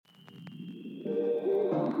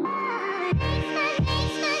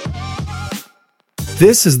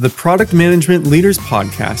This is the Product Management Leaders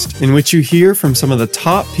Podcast, in which you hear from some of the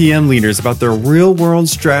top PM leaders about their real-world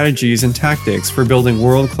strategies and tactics for building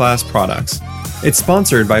world-class products. It's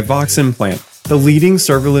sponsored by Vox Implant, the leading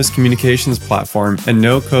serverless communications platform and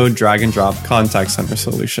no-code drag-and-drop contact center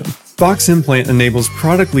solution. Vox Implant enables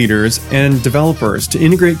product leaders and developers to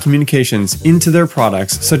integrate communications into their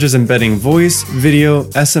products, such as embedding voice, video,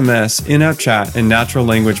 SMS, in-app chat, and natural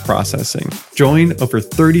language processing. Join over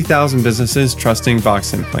 30,000 businesses trusting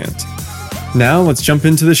Vox Implant. Now let's jump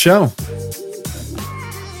into the show.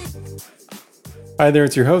 Hi there,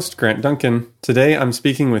 it's your host, Grant Duncan. Today I'm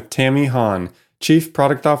speaking with Tammy Hahn, Chief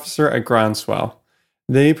Product Officer at Groundswell.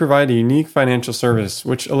 They provide a unique financial service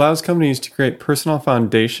which allows companies to create personal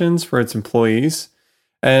foundations for its employees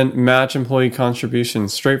and match employee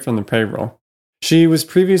contributions straight from the payroll. She was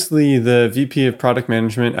previously the VP of Product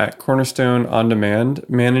Management at Cornerstone OnDemand,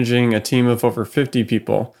 managing a team of over 50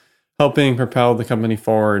 people, helping propel the company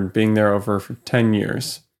forward, being there for 10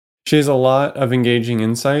 years. She has a lot of engaging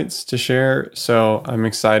insights to share, so I'm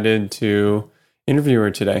excited to interview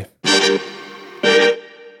her today.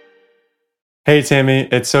 Hey, Tammy,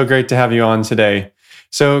 it's so great to have you on today.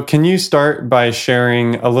 So can you start by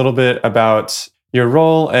sharing a little bit about your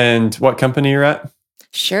role and what company you're at?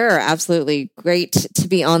 Sure, absolutely. Great to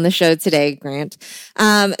be on the show today, Grant.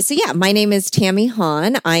 My name is Tammy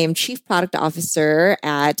Hahn. I am Chief Product Officer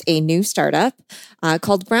at a new startup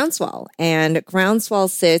called Groundswell. And Groundswell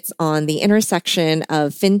sits on the intersection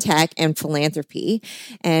of fintech and philanthropy.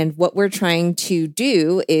 And what we're trying to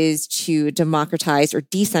do is to democratize or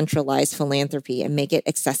decentralize philanthropy and make it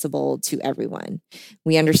accessible to everyone.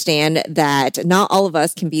 We understand that not all of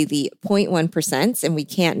us can be the 0.1%, and we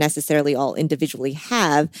can't necessarily all individually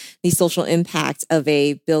have the social impact of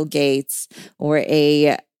a Bill Gates or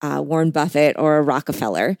a Warren Buffett or a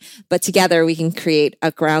Rockefeller, but together we can create a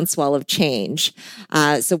groundswell of change.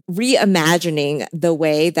 So reimagining the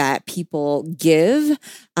way that people give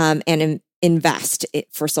and invest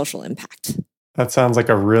for social impact. That sounds like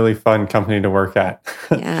a really fun company to work at.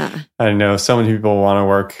 Yeah. I know so many people want to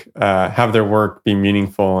work, have their work be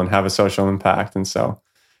meaningful and have a social impact. And so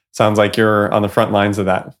sounds like you're on the front lines of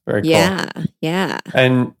that. Very cool. Yeah.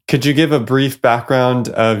 And could you give a brief background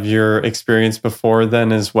of your experience before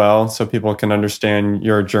then as well, so people can understand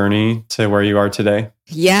your journey to where you are today?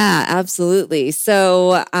 Yeah, absolutely.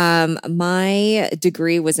 So my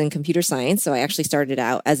degree was in computer science. So I actually started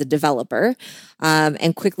out as a developer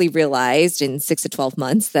and quickly realized in 6 to 12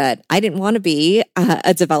 months that I didn't want to be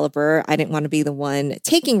a developer. I didn't want to be the one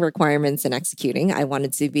taking requirements and executing. I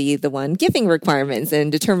wanted to be the one giving requirements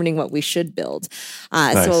and determining what we should build.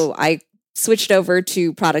 Nice. So I switched over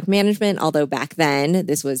to product management, although back then,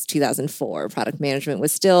 this was 2004, product management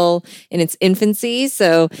was still in its infancy.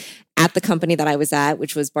 So at the company that I was at,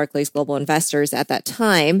 which was Barclays Global Investors at that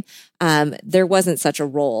time, there wasn't such a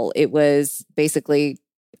role. It was basically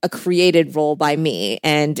a created role by me.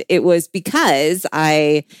 And it was because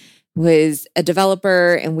I was a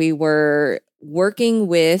developer and we were working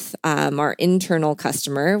with our internal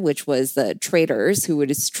customer, which was the traders who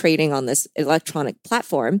was trading on this electronic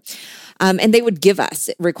platform. And they would give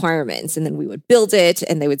us requirements and then we would build it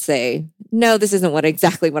and they would say, no, this isn't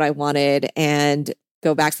exactly what I wanted. And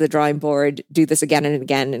go back to the drawing board, do this again and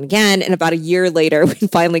again and again. And about a year later, we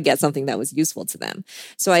finally get something that was useful to them.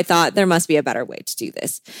 So I thought there must be a better way to do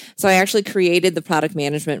this. So I actually created the product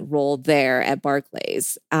management role there at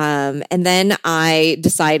Barclays. And then I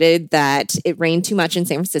decided that it rained too much in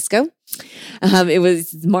San Francisco. It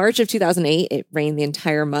was March of 2008. It rained the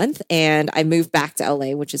entire month. And I moved back to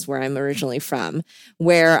LA, which is where I'm originally from,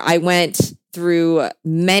 where I went through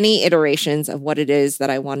many iterations of what it is that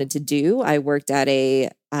I wanted to do. I worked at a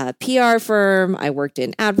PR firm. I worked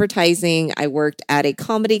in advertising. I worked at a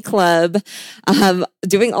comedy club,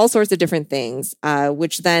 doing all sorts of different things,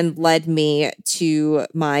 which then led me to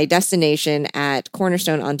my destination at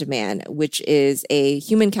Cornerstone OnDemand, which is a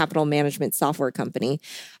human capital management software company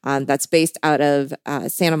that's based out of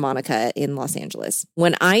Santa Monica in Los Angeles.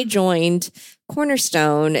 When I joined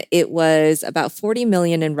Cornerstone, it was about 40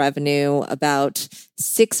 million in revenue, about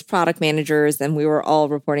 6 product managers, and we were all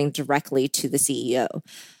reporting directly to the CEO.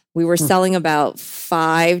 We were selling about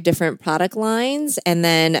 5 different product lines, and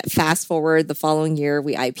then fast forward the following year,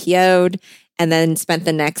 we IPO'd and then spent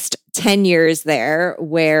the next 10 years there,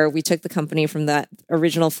 where we took the company from that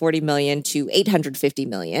original 40 million to 850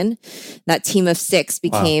 million. That team of 6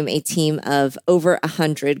 became a team of over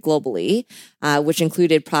 100 globally, which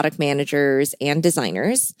included product managers and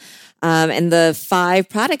designers. And the 5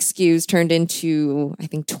 product SKUs turned into, I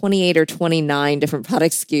think, 28 or 29 different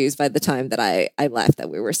product SKUs by the time that I left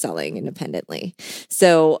that we were selling independently.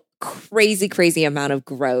 So crazy amount of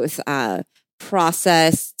growth,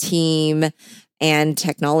 process, team, and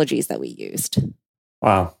technologies that we used.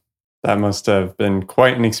 Wow. That must have been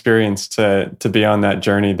quite an experience to be on that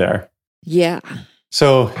journey there. Yeah.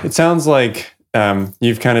 So it sounds like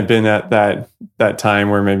you've kind of been at that time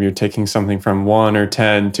where maybe you're taking something from 1 or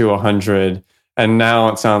 10 to 100, and now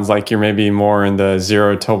it sounds like you're maybe more in the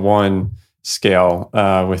 0 to 1 scale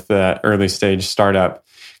with the early stage startup.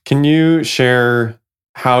 Can you share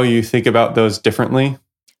how you think about those differently?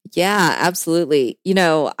 Yeah, absolutely.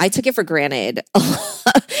 I took it for granted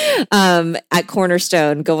at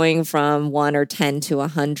Cornerstone, going from 1 or 10 to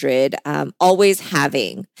 100, always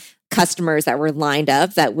having customers that were lined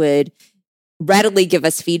up that would readily give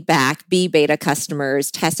us feedback, be beta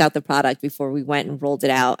customers, test out the product before we went and rolled it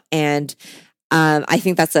out. And I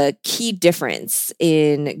think that's a key difference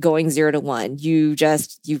in going 0 to 1. You've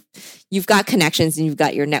got connections and you've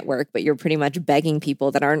got your network, but you're pretty much begging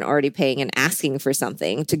people that aren't already paying and asking for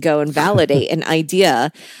something to go and validate an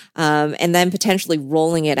idea, and then potentially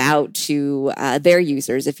rolling it out to their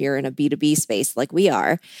users if you're in a B2B space like we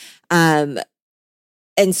are.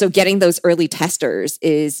 And so getting those early testers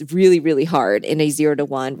is really hard in a 0 to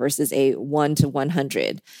 1 versus a 1 to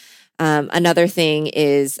 100. Another thing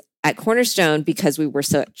is at Cornerstone, because we were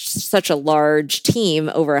such a large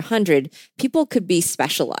team, over 100, people could be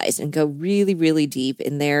specialized and go really deep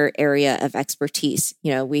in their area of expertise.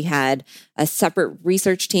 We had a separate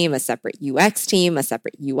research team, a separate UX team, a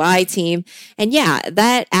separate UI team. And yeah,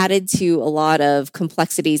 that added to a lot of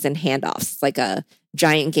complexities and handoffs. It's like a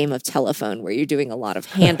giant game of telephone where you're doing a lot of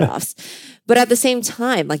handoffs. But at the same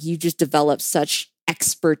time, like, you just develop such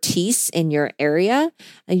expertise in your area,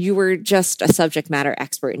 and you were just a subject matter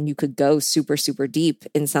expert and you could go super deep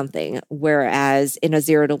in something. Whereas in a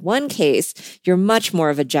 0 to 1 case, you're much more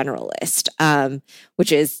of a generalist,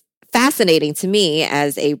 which is fascinating to me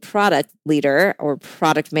as a product leader or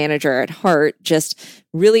product manager at heart, just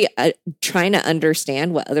really trying to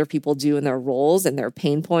understand what other people do in their roles and their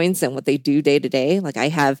pain points and what they do day to day. Like, I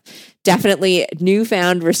have definitely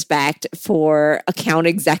newfound respect for account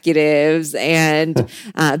executives and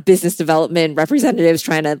business development representatives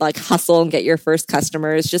trying to like hustle and get your first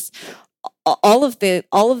customers, just all of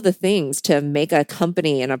the things to make a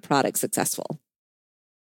company and a product successful.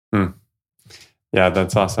 Yeah,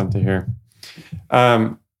 that's awesome to hear.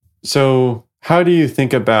 So how do you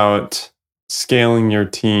think about scaling your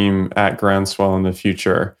team at Groundswell in the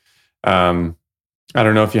future? I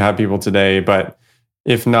don't know if you have people today, but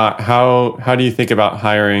if not, how do you think about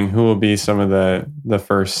hiring? Who will be some of the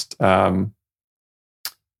first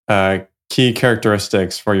key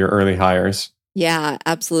characteristics for your early hires? Yeah,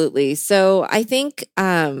 absolutely. So I think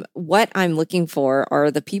what I'm looking for are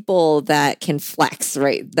the people that can flex,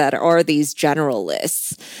 right? That are these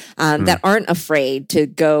generalists that aren't afraid to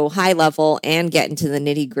go high level and get into the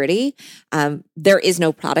nitty gritty. There is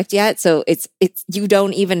no product yet, so it's you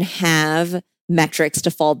don't even have metrics to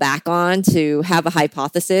fall back on to have a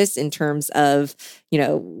hypothesis in terms of,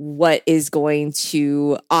 what is going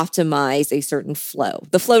to optimize a certain flow.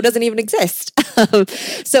 The flow doesn't even exist.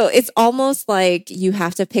 So it's almost like you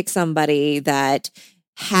have to pick somebody that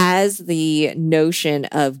has the notion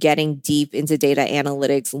of getting deep into data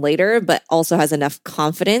analytics later, but also has enough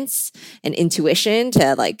confidence and intuition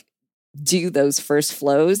to like do those first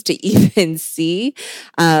flows to even see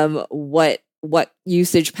what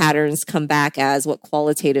usage patterns come back as, what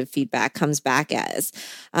qualitative feedback comes back as,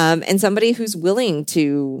 and somebody who's willing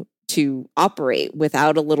to operate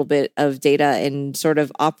without a little bit of data and sort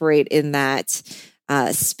of operate in that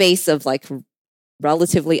space of like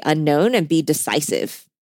relatively unknown and be decisive.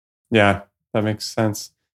 Yeah, that makes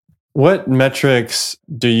sense. What metrics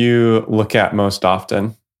do you look at most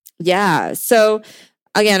often? Yeah. So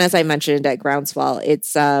again, as I mentioned at Groundswell,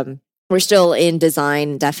 it's we're still in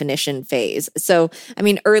design definition phase. So, I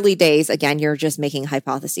mean, early days, again, you're just making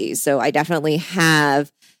hypotheses. So I definitely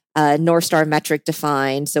have a North Star metric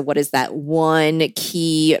defined. So what is that one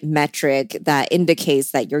key metric that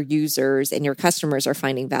indicates that your users and your customers are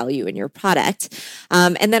finding value in your product?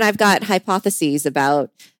 And then I've got hypotheses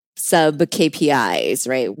about sub KPIs,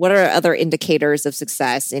 right? What are other indicators of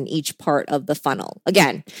success in each part of the funnel?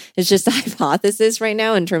 Again, it's just a hypothesis right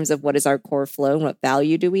now in terms of what is our core flow and what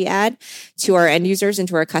value do we add to our end users and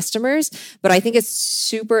to our customers. But I think it's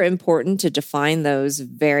super important to define those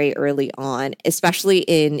very early on, especially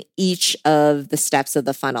in each of the steps of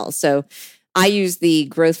the funnel. So I use the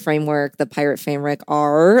growth framework, the pirate framework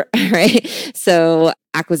R, right? So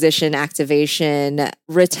acquisition, activation,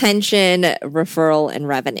 retention, referral, and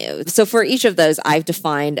revenue. So for each of those, I've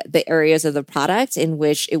defined the areas of the product in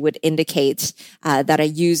which it would indicate that a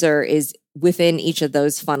user is within each of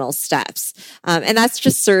those funnel steps. And that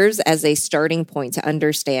just serves as a starting point to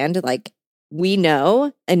understand, like, we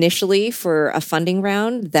know initially for a funding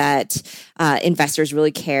round that investors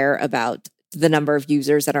really care about the number of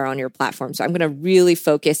users that are on your platform. So I'm going to really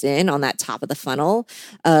focus in on that top of the funnel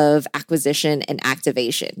of acquisition and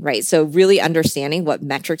activation, right? So really understanding what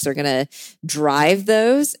metrics are going to drive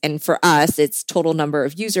those. And for us, it's total number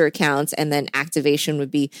of user accounts. And then activation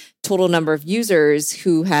would be total number of users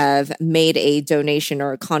who have made a donation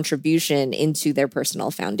or a contribution into their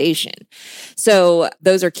personal foundation. So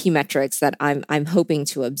those are key metrics that I'm hoping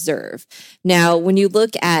to observe. Now, when you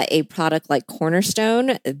look at a product like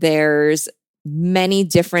Cornerstone, there's many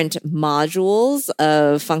different modules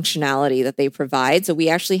of functionality that they provide. So we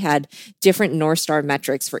actually had different North Star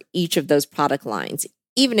metrics for each of those product lines,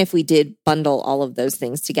 even if we did bundle all of those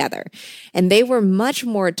things together. And they were much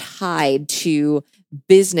more tied to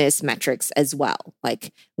business metrics as well.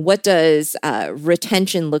 Like, what does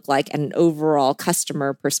retention look like at an overall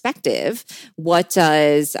customer perspective? What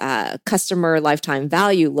does customer lifetime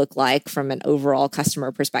value look like from an overall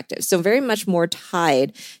customer perspective? So very much more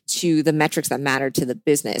tied to the metrics that matter to the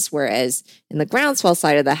business. Whereas in the Groundswell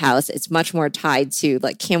side of the house, it's much more tied to,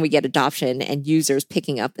 like, can we get adoption and users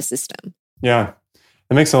picking up the system? Yeah,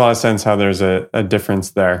 it makes a lot of sense how there's a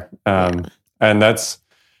difference there. And that's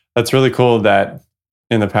really cool that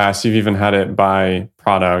in the past, you've even had it by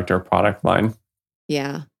product or product line.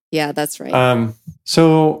 Yeah, that's right.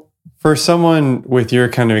 So for someone with your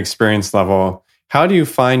kind of experience level, how do you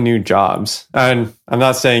find new jobs? And I'm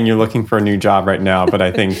not saying you're looking for a new job right now, but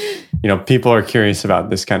I think, people are curious about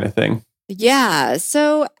this kind of thing. Yeah.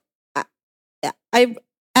 So I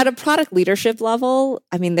at a product leadership level,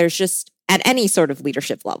 I mean, there's just, at any sort of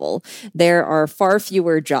leadership level, there are far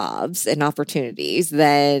fewer jobs and opportunities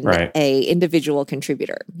than a individual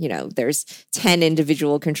contributor. There's 10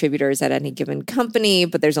 individual contributors at any given company,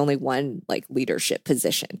 but there's only one leadership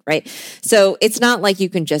position, right? So it's not like you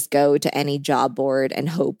can just go to any job board and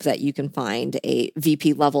hope that you can find a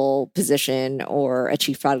VP level position or a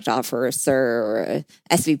chief product officer or a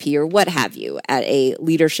SVP or what have you at a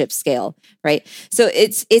leadership scale, right? So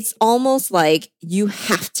it's almost like you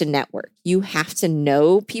have to network. You have to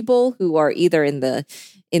know people who are either in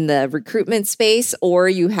the recruitment space, or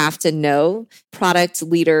you have to know product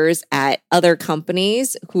leaders at other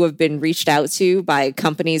companies who have been reached out to by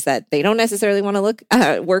companies that they don't necessarily want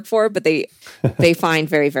to work for, but they find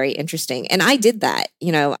very, very interesting. And I did that.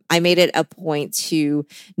 I made it a point to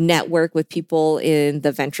network with people in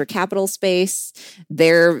the venture capital space,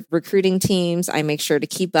 their recruiting teams. I make sure to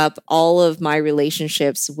keep up all of my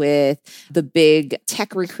relationships with the big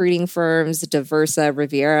tech recruiting firms. Diversa,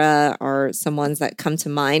 Riviera are some ones that come to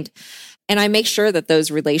mind. And I make sure that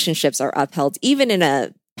those relationships are upheld, even in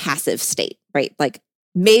a passive state, right? Like,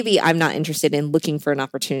 maybe I'm not interested in looking for an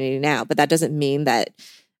opportunity now, but that doesn't mean that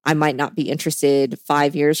I might not be interested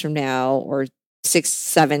 5 years from now, or 6,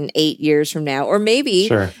 7, 8 years from now, or maybe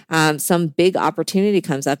some big opportunity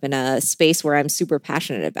comes up in a space where I'm super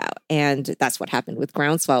passionate about. And that's what happened with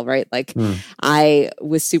Groundswell, right? I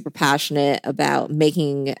was super passionate about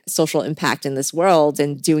making social impact in this world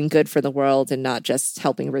and doing good for the world, and not just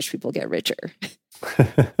helping rich people get richer.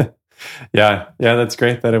 Yeah, that's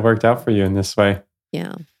great that it worked out for you in this way.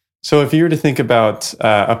 Yeah. So if you were to think about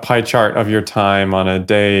a pie chart of your time on a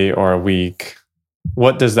day or a week,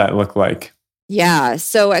 what does that look like? Yeah.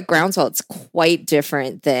 So at Groundswell, it's quite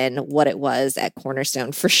different than what it was at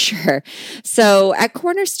Cornerstone, for sure. So at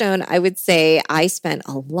Cornerstone, I would say I spent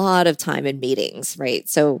a lot of time in meetings, right?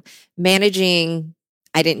 So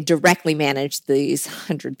I didn't directly manage these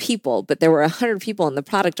 100 people, but there were 100 people in the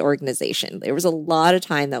product organization. There was a lot of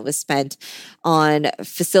time that was spent on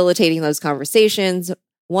facilitating those conversations,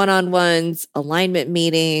 one-on-ones, alignment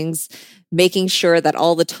meetings, making sure that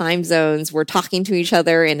all the time zones were talking to each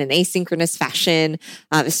other in an asynchronous fashion,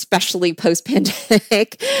 especially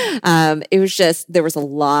post-pandemic. It was just, there was a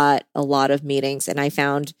lot of meetings, and I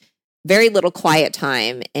found very little quiet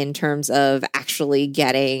time in terms of actually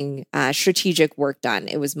getting strategic work done.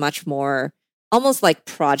 It was much more almost like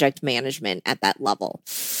project management at that level.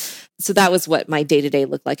 So that was what my day-to-day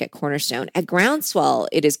looked like at Cornerstone. At Groundswell,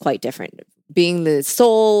 it is quite different. Being the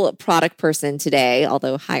sole product person today,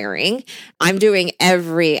 although hiring, I'm doing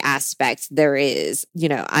every aspect there is.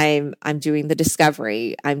 I'm doing the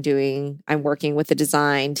discovery. I'm working with the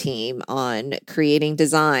design team on creating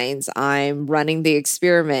designs. I'm running the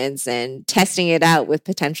experiments and testing it out with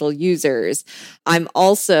potential users. I'm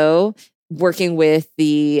also working with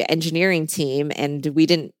the engineering team, and we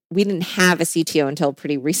didn't have a CTO until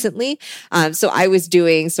pretty recently. So I was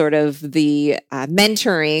doing sort of the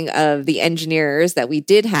mentoring of the engineers that we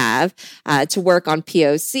did have to work on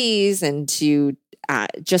POCs and to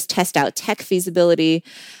just test out tech feasibility.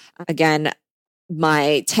 Again,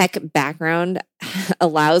 my tech background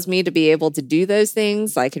allows me to be able to do those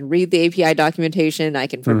things. I can read the API documentation. I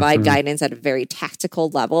can provide guidance at a very tactical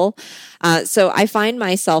level. So I find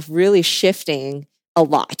myself really shifting a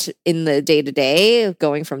lot in the day-to-day,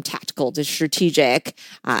 going from tactical to strategic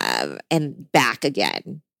and back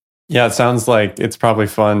again. Yeah, it sounds like it's probably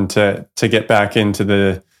fun to get back into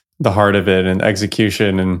the heart of it and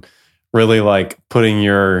execution and really like putting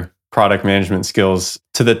your product management skills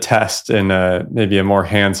to the test in maybe a more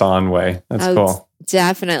hands-on way. That's cool.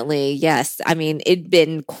 Definitely. Yes. I mean, it'd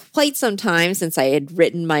been quite some time since I had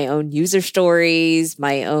written my own user stories,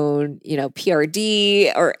 my own,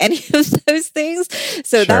 PRD or any of those things.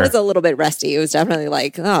 So that was a little bit rusty. It was definitely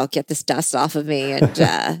like, oh, get this dust off of me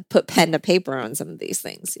and put pen to paper on some of these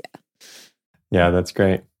things. Yeah. Yeah, that's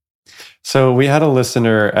great. So we had a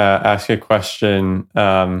listener ask a question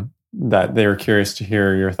that they were curious to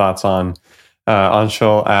hear your thoughts on.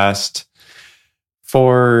 Anshul asked,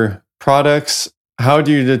 for products, how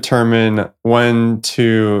do you determine when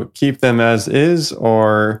to keep them as is,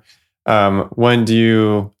 or when do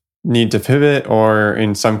you need to pivot, or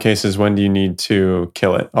in some cases, when do you need to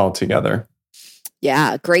kill it altogether?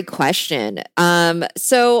 Yeah, great question.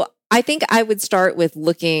 So I think I would start with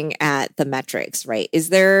looking at the metrics, right? Is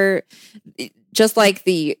there, just like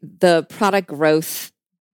the product growth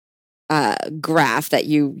graph that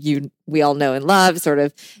we all know and love, sort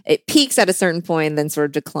of it peaks at a certain point, then sort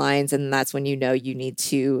of declines, and that's when you need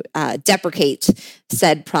to deprecate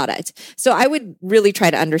said product. So I would really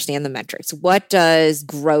try to understand the metrics. What does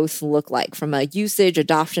growth look like from a usage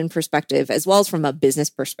adoption perspective, as well as from a business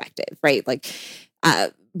perspective, right? Like,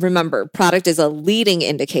 remember, product is a leading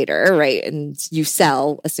indicator, right? And you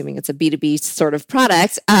sell, assuming it's a B2B sort of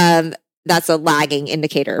product, that's a lagging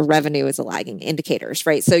indicator. Revenue is a lagging indicators,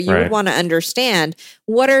 right? So you would want to understand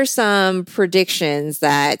what are some predictions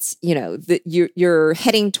that, you're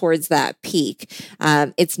heading towards that peak.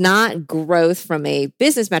 It's not growth from a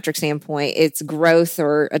business metric standpoint. It's growth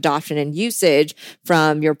or adoption and usage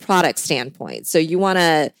from your product standpoint. So you want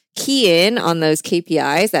to key in on those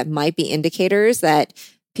KPIs that might be indicators that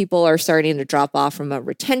people are starting to drop off from a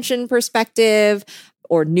retention perspective,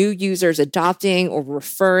 or new users adopting or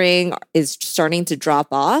referring is starting to drop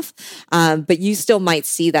off. But you still might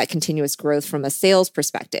see that continuous growth from a sales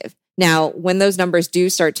perspective. Now, when those numbers do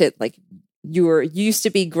start to, like, you were used to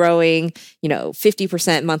be growing,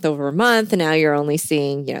 50% month over month, and now you're only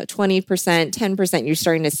seeing, 20%, 10%. You're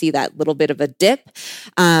starting to see that little bit of a dip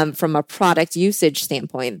from a product usage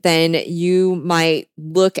standpoint. Then you might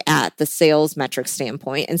look at the sales metric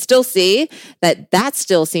standpoint and still see that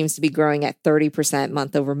still seems to be growing at 30%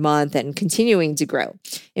 month over month and continuing to grow.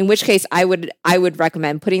 In which case, I would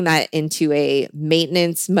recommend putting that into a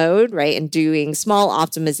maintenance mode, right, and doing small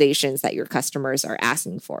optimizations that your customers are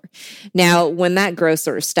asking for. Now, when that growth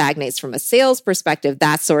sort of stagnates from a sales perspective,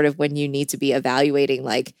 that's sort of when you need to be evaluating,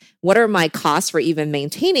 like, what are my costs for even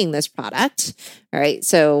maintaining this product? All right.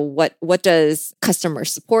 So what does customer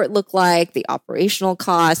support look like? The operational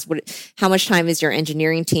costs? How much time is your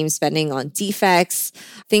engineering team spending on defects?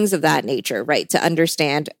 Things of that nature, right? To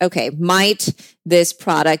understand, okay, might this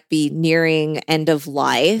product be nearing end of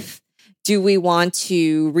life? Do we want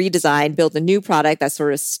to redesign, build a new product that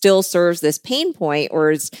sort of still serves this pain point,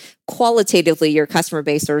 or is qualitatively your customer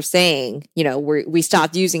base sort of saying, we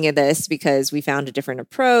stopped using this because we found a different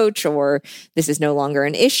approach, or this is no longer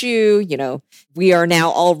an issue. We are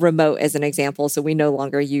now all remote, as an example, so we no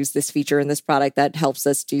longer use this feature in this product that helps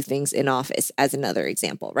us do things in office, as another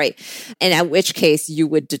example, right? And at which case you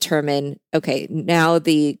would determine, okay, now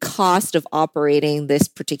the cost of operating this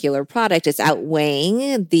particular product is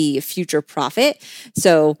outweighing the future profit.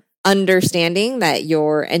 So understanding that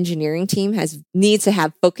your engineering team needs to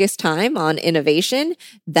have focused time on innovation,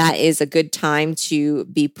 that is a good time to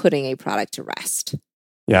be putting a product to rest.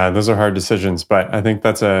 Yeah, those are hard decisions, but I think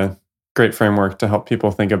that's a great framework to help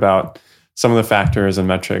people think about some of the factors and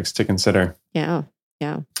metrics to consider. Yeah.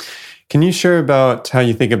 Can you share about how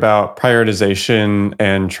you think about prioritization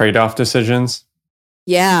and trade-off decisions?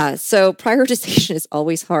 Yeah. So prioritization is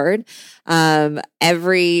always hard.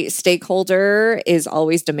 Every stakeholder is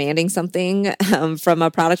always demanding something from a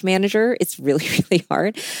product manager. It's really, really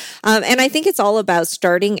hard. And I think it's all about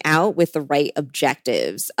starting out with the right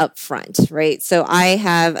objectives up front, right? So I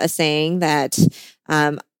have a saying that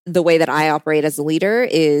the way that I operate as a leader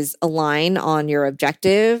is align on your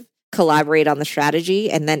objective collaborate on the strategy,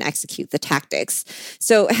 and then execute the tactics.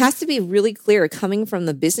 So it has to be really clear coming from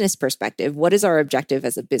the business perspective. What is our objective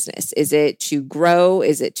as a business? Is it to grow?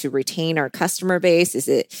 Is it to retain our customer base? Is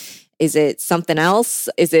it something else?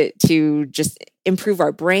 Is it to just improve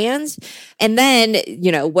our brands? And then,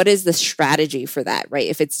 what is the strategy for that, right?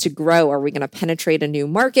 If it's to grow, are we going to penetrate a new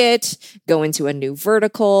market, go into a new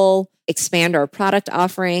vertical, expand our product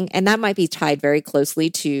offering? And that might be tied very closely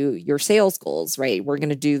to your sales goals, right? We're going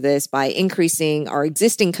to do this by increasing our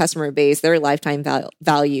existing customer base, their lifetime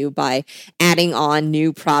value, by adding on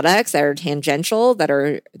new products that are tangential, that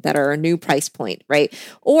are a new price point, right?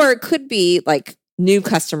 Or it could be like new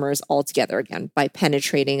customers altogether, again, by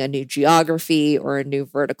penetrating a new geography or a new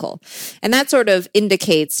vertical. And that sort of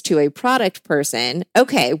indicates to a product person,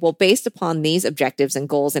 okay, well, based upon these objectives and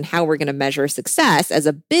goals and how we're going to measure success as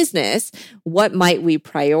a business, what might we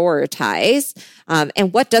prioritize,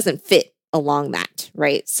 and what doesn't fit along that,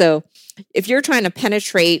 right? So if you're trying to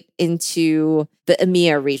penetrate into the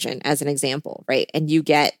EMEA region, as an example, right, and you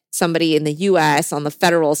get somebody in the US on the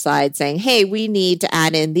federal side saying, hey, we need to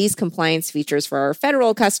add in these compliance features for our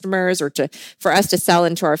federal customers, or for us to sell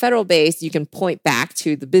into our federal base, you can point back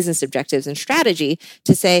to the business objectives and strategy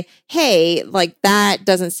to say, hey, like that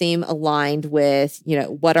doesn't seem aligned with,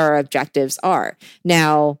 what our objectives are.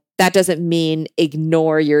 Now, that doesn't mean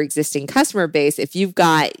ignore your existing customer base. If you've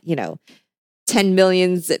got, 10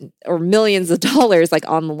 millions or millions of dollars like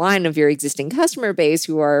on the line of your existing customer base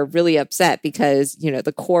who are really upset because,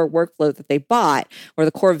 the core workflow that they bought or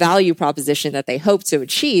the core value proposition that they hope to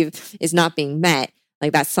achieve is not being met,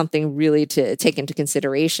 like that's something really to take into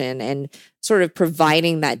consideration, and sort of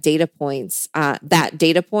providing that data point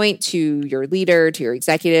to your leader, to your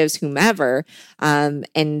executives, whomever,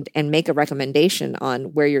 and make a recommendation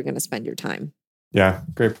on where you're going to spend your time. Yeah,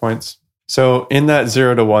 great points. So in that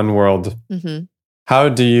 0 to 1 world, mm-hmm. How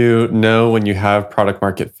do you know when you have product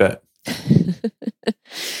market fit?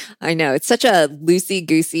 I know it's such a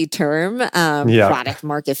loosey-goosey term, product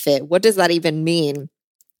market fit. What does that even mean?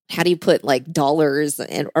 How do you put like dollars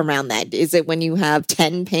around that? Is it when you have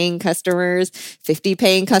 10 paying customers, 50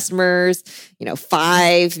 paying customers,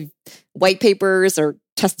 5 white papers or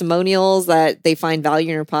testimonials that they find value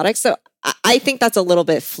in your product? So I think that's a little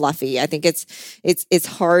bit fluffy. I think it's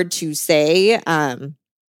hard to say.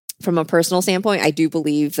 From a personal standpoint, I do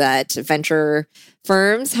believe that venture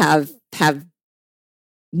firms have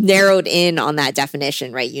narrowed in on that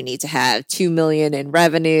definition, right? You need to have 2 million in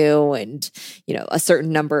revenue and, a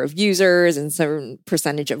certain number of users and certain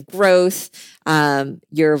percentage of growth,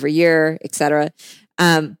 year over year, et cetera.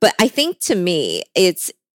 But I think to me,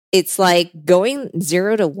 it's like going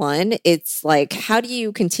 0 to 1. It's like, how do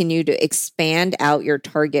you continue to expand out your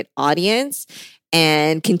target audience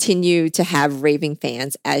and continue to have raving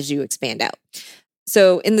fans as you expand out?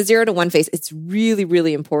 So in the 0 to 1 phase, it's really,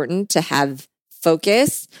 really important to have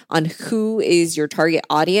focus on who is your target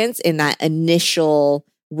audience in that initial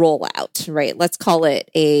rollout, right? Let's call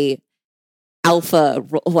it a alpha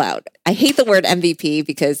rollout. I hate the word MVP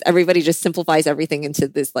because everybody just simplifies everything into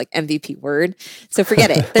this like MVP word. So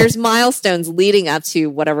forget it. There's milestones leading up to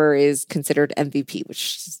whatever is considered MVP,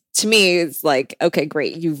 which to me is like, okay,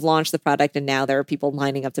 great. You've launched the product and now there are people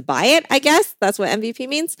lining up to buy it. I guess that's what MVP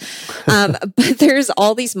means. But there's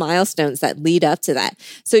all these milestones that lead up to that.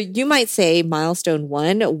 So you might say milestone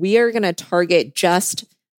 1, we are going to target just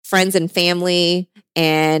friends and family,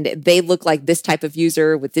 and they look like this type of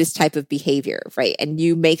user with this type of behavior, right? And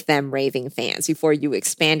you make them raving fans before you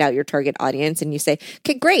expand out your target audience. And you say,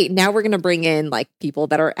 okay, great. Now we're going to bring in like people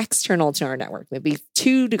that are external to our network, maybe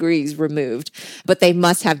 2 degrees removed, but they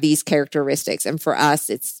must have these characteristics. And for us,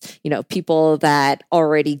 it's, people that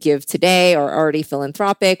already give today or already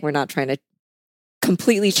philanthropic. We're not trying to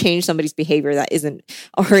completely change somebody's behavior that isn't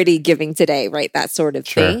already giving today, right? That sort of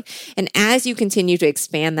thing. And as you continue to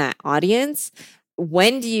expand that audience,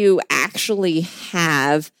 when do you actually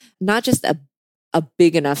have not just a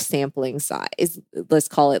big enough sampling size, let's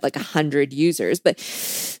call it like 100 users, but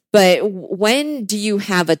when do you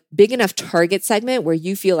have a big enough target segment where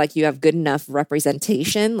you feel like you have good enough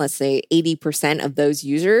representation? Let's say 80% of those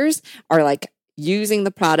users are like using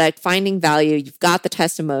the product, finding value, you've got the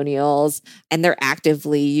testimonials, and they're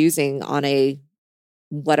actively using on a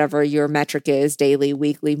whatever your metric is, daily,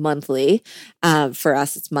 weekly, monthly. For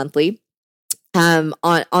us, it's monthly. On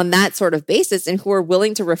that sort of basis, and who are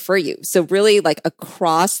willing to refer you. So really like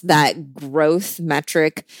across that growth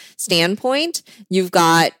metric standpoint, you've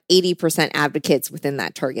got 80% advocates within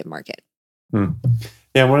that target market.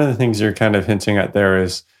 Yeah, one of the things you're kind of hinting at there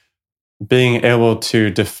is being able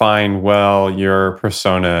to define well your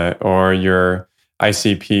persona or your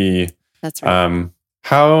ICP. That's right.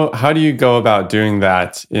 How do you go about doing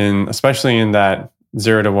that especially in that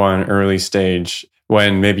 0 to 1 early stage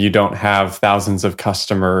when maybe you don't have thousands of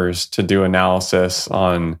customers to do analysis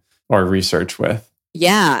on or research with?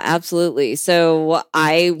 Yeah, absolutely. So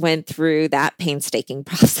I went through that painstaking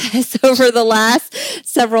process over the last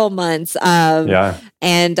several months. Yeah.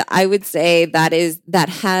 And I would say that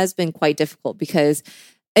has been quite difficult because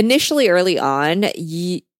initially early on,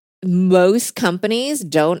 most companies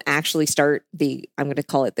don't actually start I'm going to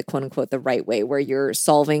call it the quote unquote the right way, where you're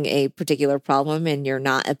solving a particular problem and you're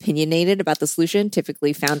not opinionated about the solution.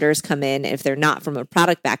 Typically, founders come in, if they're not from a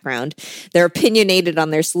product background, they're opinionated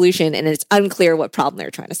on their solution and it's unclear what problem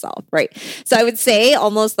they're trying to solve, right? So I would say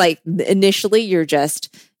almost like initially you're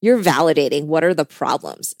validating what are the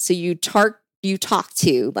problems. So you talk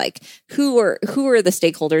to like who are the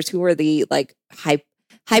stakeholders, who are the like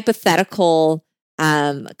hypothetical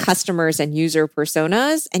customers and user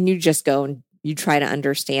personas, and you just go and you try to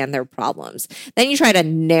understand their problems. Then you try to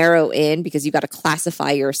narrow in, because you got to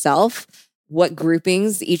classify yourself what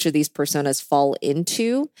groupings each of these personas fall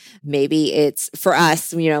into. Maybe it's, for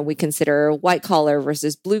us, we consider white collar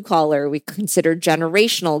versus blue collar. We consider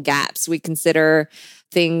generational gaps. We consider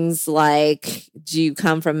things like, do you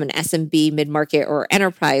come from an SMB, mid-market, or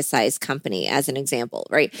enterprise size company, as an example,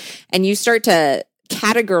 right? And you start to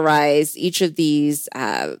categorize each of these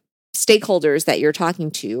stakeholders that you're talking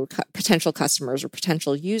to, potential customers or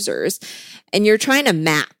potential users, and you're trying to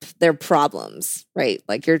map their problems, right?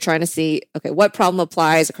 Like you're trying to see, okay, what problem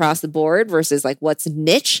applies across the board versus like what's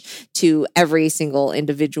niche to every single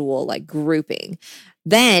individual like grouping.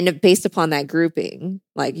 Then based upon that grouping,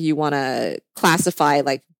 like you want to classify,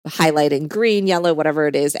 like highlight in green, yellow, whatever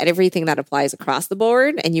it is, and everything that applies across the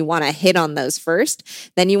board. And you want to hit on those first.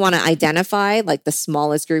 Then you want to identify like the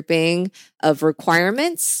smallest grouping of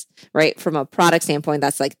requirements, right? From a product standpoint,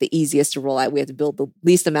 that's like the easiest to roll out. We have to build the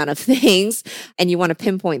least amount of things. And you want to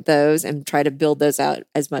pinpoint those and try to build those out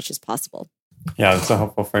as much as possible. Yeah, that's a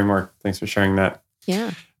helpful framework. Thanks for sharing that.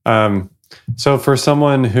 Yeah. So for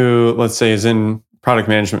someone who, let's say, is in product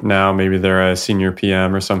management now, maybe they're a senior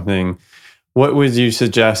PM or something, what would you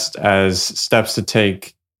suggest as steps to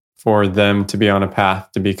take for them to be on a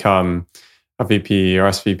path to become a VP or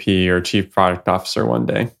SVP or chief product officer one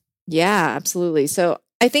day? Yeah, absolutely. So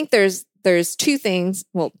I think there's two things.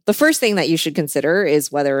 Well, the first thing that you should consider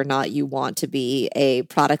is whether or not you want to be a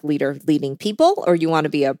product leader leading people, or you want to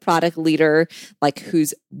be a product leader like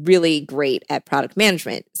who's really great at product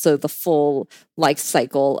management. So the full life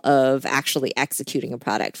cycle of actually executing a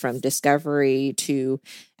product, from discovery to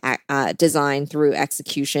design through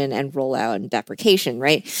execution and rollout and deprecation,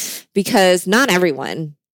 right? Because not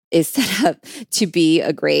everyone is set up to be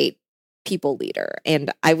a great people leader.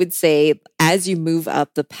 And I would say as you move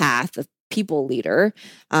up the path of people leader,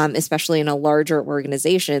 especially in a larger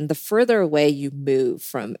organization, the further away you move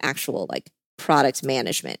from actual like product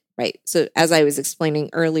management, right? So as I was explaining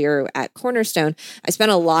earlier at Cornerstone, I spent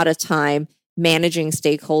a lot of time managing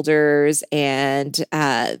stakeholders and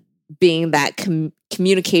being that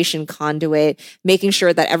communication conduit, making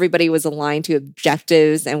sure that everybody was aligned to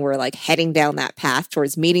objectives and we're like heading down that path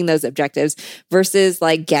towards meeting those objectives, versus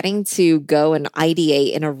like getting to go and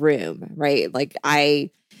ideate in a room, right? Like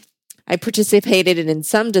I participated in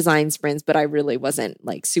some design sprints, but I really wasn't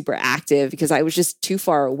like super active because I was just too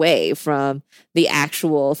far away from the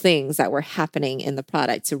actual things that were happening in the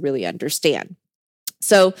product to really understand.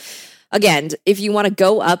 So again, if you want to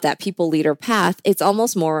go up that people leader path, it's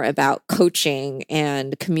almost more about coaching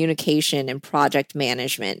and communication and project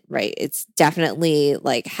management, right? It's definitely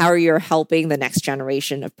like how you're helping the next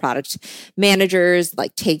generation of product managers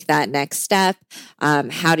like take that next step.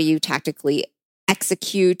 How do you tactically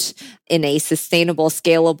execute in a sustainable,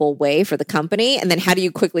 scalable way for the company? And then how do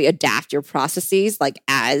you quickly adapt your processes like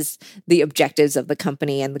as the objectives of the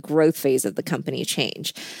company and the growth phase of the company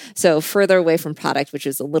change? So further away from product, which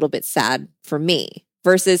is a little bit sad for me,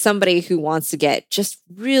 versus somebody who wants to get just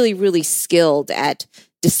really, really skilled at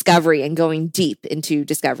discovery and going deep into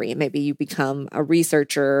discovery. And maybe you become a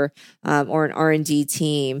researcher or an R&D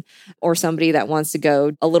team, or somebody that wants to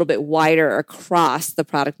go a little bit wider across the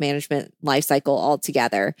product management lifecycle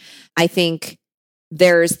altogether. I think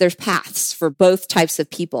there's paths for both types of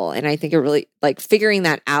people. And I think it really like figuring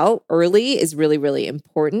that out early is really, really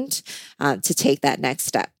important to take that next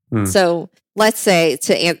step. So let's say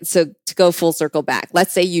to go full circle back,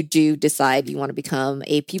 let's say you do decide you want to become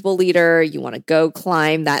a people leader, you want to go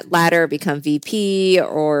climb that ladder, become VP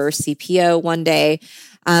or CPO one day.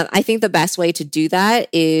 I think the best way to do that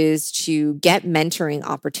is to get mentoring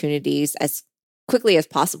opportunities as quickly as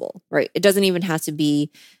possible, right? It doesn't even have to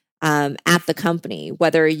be at the company,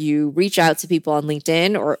 whether you reach out to people on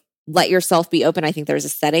LinkedIn or let yourself be open. I think there's a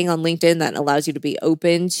setting on LinkedIn that allows you to be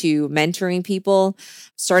open to mentoring people,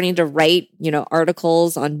 starting to write,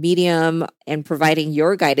 articles on Medium and providing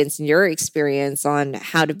your guidance and your experience on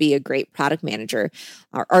how to be a great product manager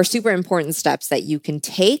are super important steps that you can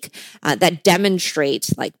take that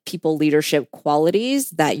demonstrate like people leadership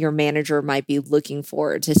qualities that your manager might be looking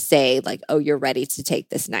for to say like, oh, you're ready to take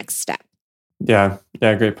this next step. Yeah,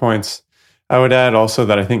 great points. I would add also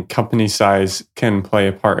that I think company size can play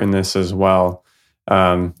a part in this as well.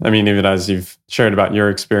 Even as you've shared about your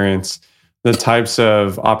experience, the types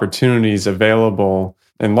of opportunities available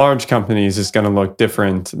in large companies is going to look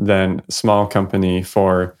different than a small company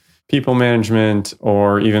for people management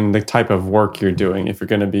or even the type of work you're doing if you're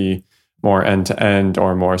going to be more end-to-end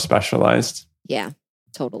or more specialized. Yeah,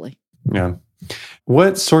 totally. Yeah.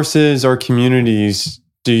 What sources or communities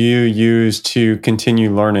do you use to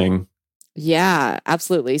continue learning? Yeah,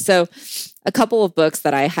 absolutely. So a couple of books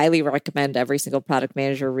that I highly recommend every single product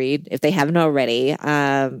manager read, if they haven't already,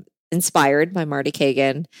 Inspired by Marty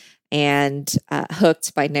Kagan and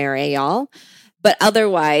Hooked by Nair Eyal. But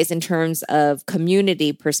otherwise, in terms of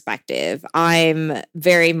community perspective, I'm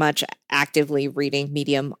very much actively reading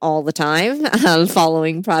Medium all the time,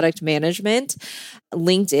 following product management.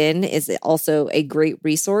 LinkedIn is also a great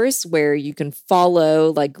resource where you can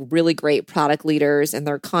follow like really great product leaders and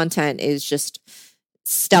their content is just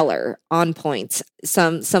stellar, on point.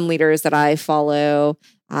 Some leaders that I follow,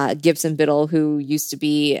 Gibson Biddle, who used to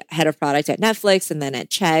be head of product at Netflix and then at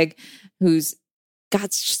Chegg, who's got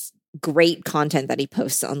just great content that he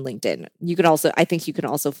posts on LinkedIn. I think you can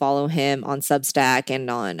also follow him on Substack and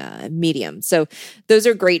on Medium. So those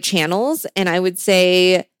are great channels. And I would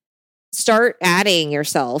say start adding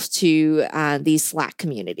yourself to these Slack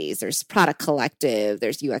communities. There's Product Collective,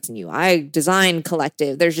 there's UX and UI Design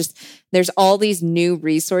Collective. There's all these new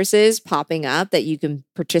resources popping up that you can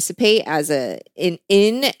participate as a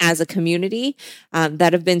community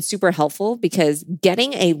that have been super helpful, because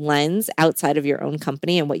getting a lens outside of your own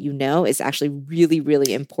company and what you know is actually really,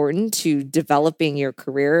 really important to developing your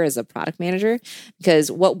career as a product manager,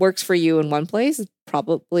 because what works for you in one place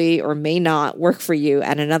probably or may not work for you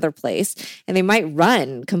at another place. And they might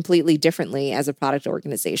run completely differently as a product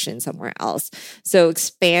organization somewhere else. So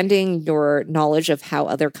expanding your knowledge of how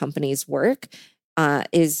other companies work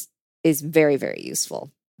is very, very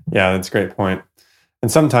useful. Yeah, that's a great point. And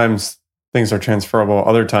sometimes things are transferable.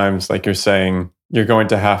 Other times, like you're saying, you're going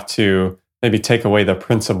to have to maybe take away the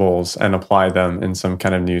principles and apply them in some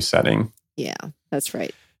kind of new setting. Yeah, that's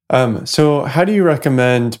right. So how do you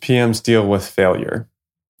recommend PMs deal with failure?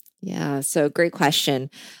 Yeah, so great question.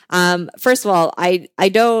 First of all, I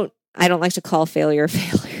don't like to call failure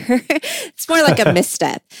failure. It's more like a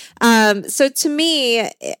misstep. So to me,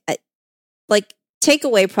 like take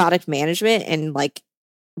away product management and like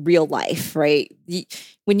real life, right?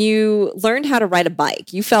 When you learned how to ride a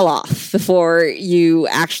bike, you fell off before you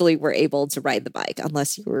actually were able to ride the bike,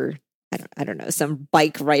 unless you were I don't know, some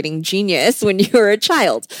bike riding genius when you were a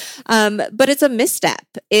child. But it's a misstep.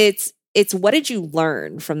 It's what did you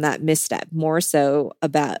learn from that misstep, more so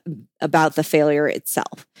about the failure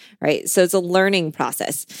itself, right? So it's a learning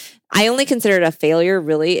process. I only consider it a failure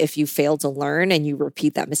really if you fail to learn and you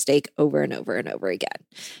repeat that mistake over and over and over again.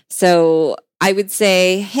 So I would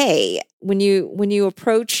say, hey, when you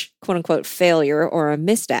approach quote unquote failure or a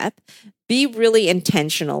misstep, be really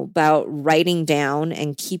intentional about writing down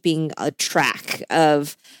and keeping a track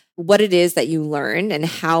of what it is that you learned and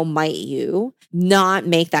how might you not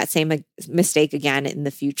make that same mistake again in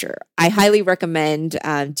the future. I highly recommend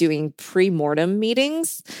doing pre-mortem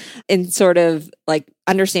meetings and sort of like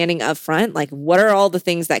understanding upfront, like what are all the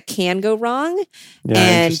things that can go wrong,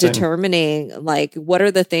 and determining like what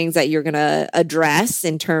are the things that you're going to address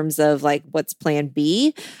in terms of like what's plan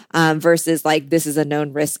B versus like this is a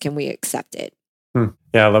known risk, can we accept it?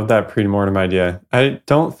 Yeah, I love that pre-mortem idea. I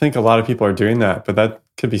don't think a lot of people are doing that, but that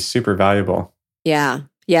could be super valuable. Yeah.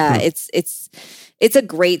 It's a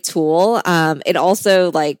great tool. It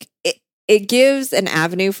also like it gives an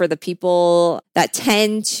avenue for the people that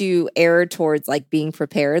tend to err towards like being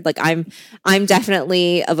prepared. Like I'm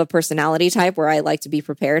definitely of a personality type where I like to be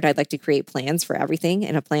prepared. I'd like to create plans for everything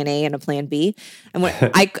and a plan A and a plan B. And when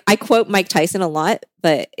I quote Mike Tyson a lot,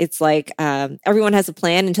 but it's like everyone has a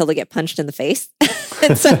plan until they get punched in the face.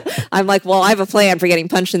 And so I'm like, well, I have a plan for getting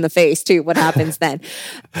punched in the face too. What happens then?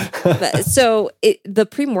 So the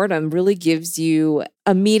pre-mortem really gives you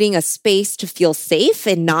a meeting, a space to feel safe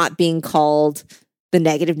and not being called the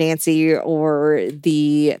negative Nancy or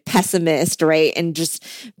the pessimist, right? And just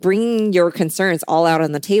bringing your concerns all out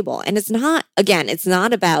on the table. And it's not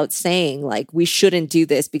about saying like, we shouldn't do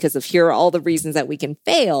this because of here are all the reasons that we can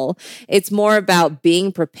fail. It's more about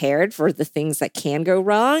being prepared for the things that can go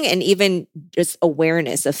wrong and even just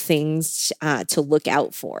awareness of things to look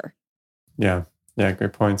out for. Yeah. Yeah.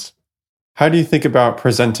 Great points. How do you think about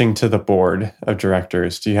presenting to the board of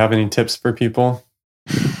directors? Do you have any tips for people?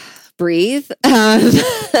 Breathe.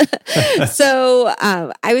 So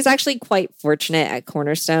I was actually quite fortunate at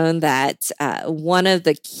Cornerstone that one of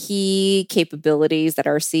the key capabilities that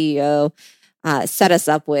our CEO set us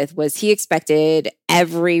up with was he expected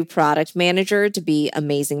every product manager to be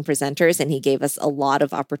amazing presenters, and he gave us a lot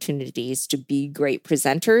of opportunities to be great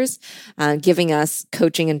presenters, giving us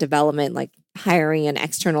coaching and development, like hiring an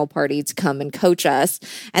external party to come and coach us,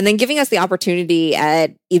 and then giving us the opportunity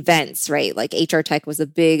at events, right? Like HR Tech was a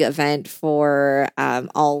big event for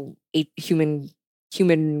all human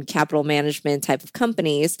capital management type of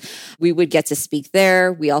companies. We would get to speak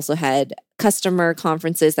there. We also had customer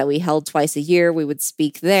conferences that we held twice a year. We would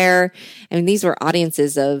speak there. And these were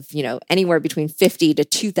audiences of, anywhere between 50 to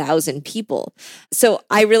 2,000 people. So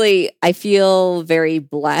I feel very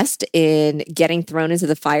blessed in getting thrown into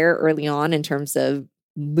the fire early on in terms of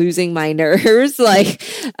losing my nerves, like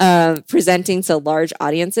presenting to large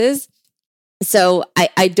audiences. So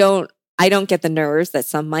I don't get the nerves that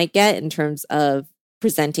some might get in terms of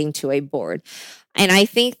presenting to a board. And I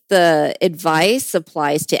think the advice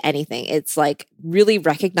applies to anything. It's like really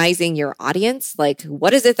recognizing your audience. Like,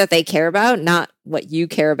 what is it that they care about? Not what you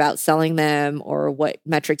care about selling them or what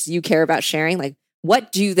metrics you care about sharing. Like,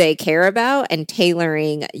 what do they care about? And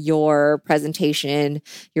tailoring your presentation,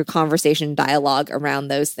 your conversation dialogue around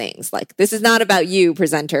those things. Like, this is not about you,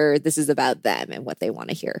 presenter. This is about them and what they want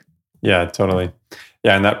to hear. Yeah, totally.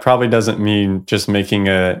 Yeah, and that probably doesn't mean just making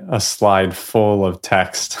a slide full of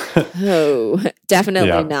text. Oh,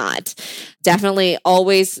 definitely not. Definitely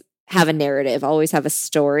always have a narrative, always have a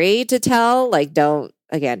story to tell. Like, don't,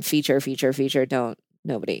 again, feature. Don't,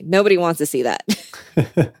 nobody wants to see that.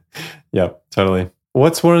 Yep, totally.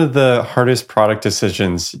 What's one of the hardest product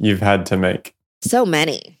decisions you've had to make? So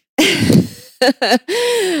many.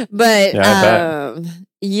 But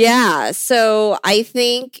yeah, so I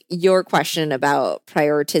think your question about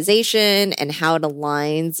prioritization and how it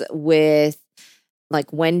aligns with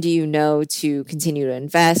like when do you know to continue to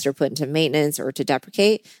invest or put into maintenance or to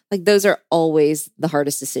deprecate, like those are always the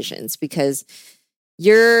hardest decisions because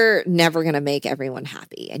you're never going to make everyone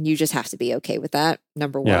happy and you just have to be okay with that,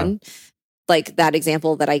 number one. Like that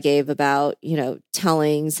example that I gave about,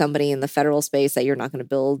 telling somebody in the federal space that you're not going to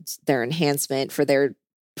build their enhancement for their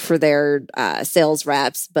sales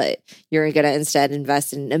reps, but you're going to instead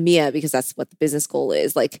invest in EMEA because that's what the business goal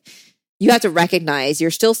is. Like you have to recognize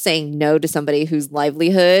you're still saying no to somebody whose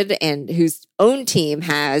livelihood and whose own team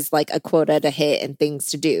has like a quota to hit and things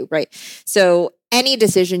to do, right? So any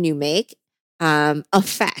decision you make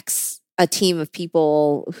affects a team of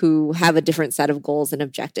people who have a different set of goals and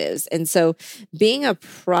objectives. And so being a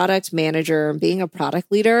product manager and being a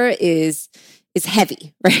product leader is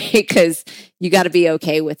heavy, right? Because you got to be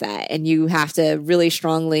okay with that. And you have to really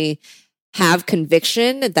strongly have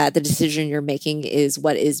conviction that the decision you're making is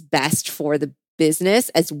what is best for the business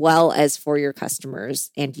as well as for your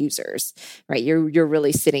customers and users, right? You're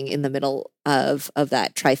really sitting in the middle of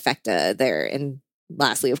that trifecta there. And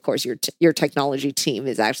lastly, of course, your technology team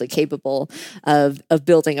is actually capable of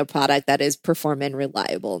building a product that is performant,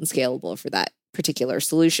 reliable, and scalable for that particular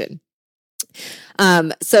solution.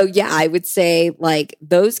 So yeah, I would say like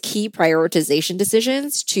those key prioritization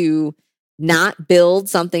decisions to not build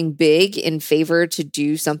something big in favor to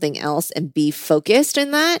do something else and be focused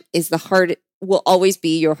in that will always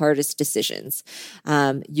be your hardest decisions.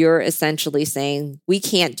 You're essentially saying we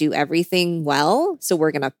can't do everything well, so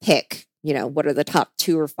we're going to pick what are the top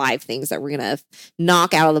 2 or 5 things that we're going to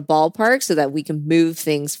knock out of the ballpark so that we can move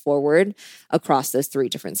things forward across those 3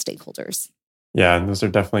 different stakeholders. Yeah, those are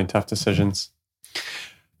definitely tough decisions.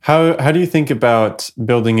 How do you think about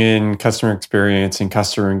building in customer experience and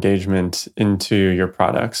customer engagement into your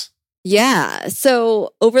products? Yeah.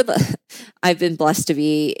 So I've been blessed to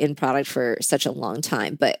be in product for such a long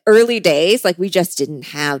time, but early days, like we just didn't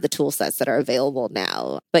have the tool sets that are available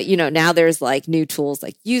now. But, now there's like new tools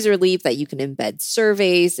like UserLeap that you can embed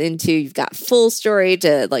surveys into. You've got Full Story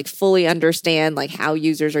to like fully understand like how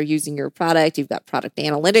users are using your product. You've got product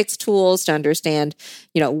analytics tools to understand,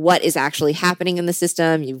 what is actually happening in the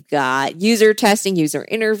system. You've got user testing, user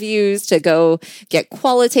interviews to go get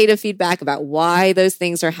qualitative feedback about why those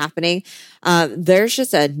things are happening. There's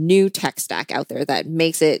just a new tech stack out there that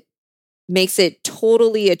makes it makes it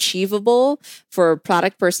totally achievable for a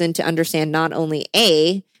product person to understand not only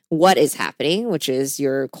A, what is happening, which is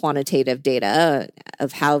your quantitative data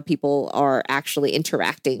of how people are actually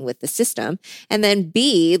interacting with the system. And then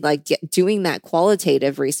B, like doing that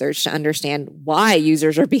qualitative research to understand why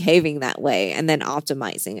users are behaving that way and then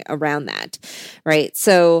optimizing around that, right?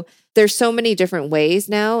 So there's so many different ways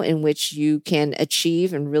now in which you can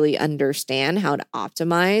achieve and really understand how to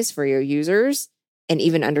optimize for your users, and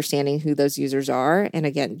even understanding who those users are. And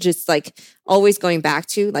again, just like always going back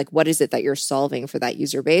to like, what is it that you're solving for that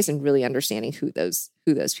user base, and really understanding who those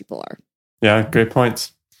people are. Yeah, great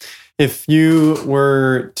points. If you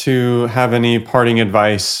were to have any parting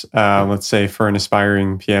advice, let's say for an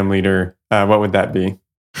aspiring PM leader, what would that be?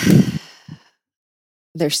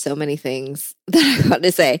 There's so many things that I want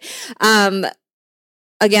to say.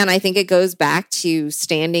 Again, I think it goes back to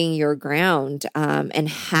standing your ground and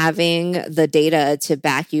having the data to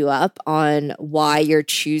back you up on why you're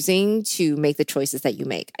choosing to make the choices that you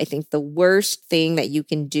make. I think the worst thing that you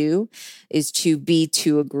can do is to be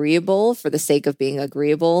too agreeable for the sake of being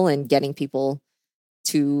agreeable and getting people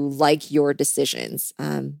to like your decisions.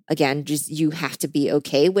 Again, just you have to be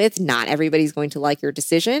okay with not everybody's going to like your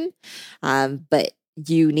decision, but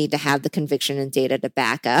you need to have the conviction and data to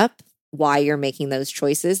back up why you're making those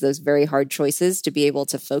choices, those very hard choices, to be able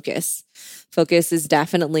to focus. Focus is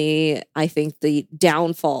definitely, I think, the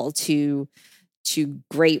downfall to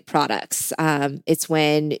great products. It's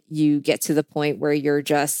when you get to the point where you're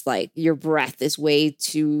just like, your breath is way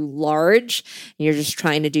too large. And you're just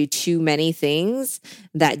trying to do too many things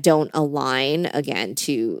that don't align, again,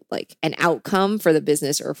 to like an outcome for the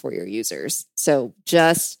business or for your users. So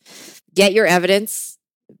just get your evidence,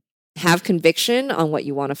 have conviction on what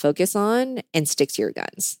you want to focus on, and stick to your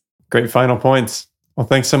guns. Great final points. Well,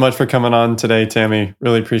 thanks so much for coming on today, Tammy.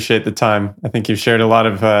 Really appreciate the time. I think you've shared a lot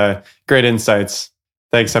of great insights.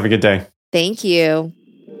 Thanks. Have a good day. Thank you.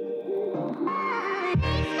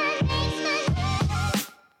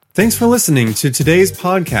 Thanks for listening to today's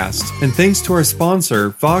podcast, and thanks to our sponsor,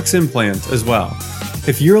 Vox Implant, as well.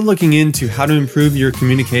 If you're looking into how to improve your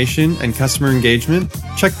communication and customer engagement,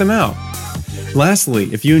 check them out.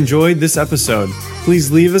 Lastly, if you enjoyed this episode, please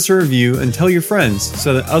leave us a review and tell your friends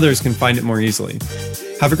so that others can find it more easily.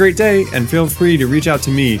 Have a great day, and feel free to reach out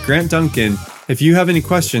to me, Grant Duncan, if you have any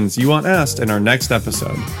questions you want asked in our next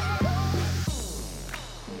episode.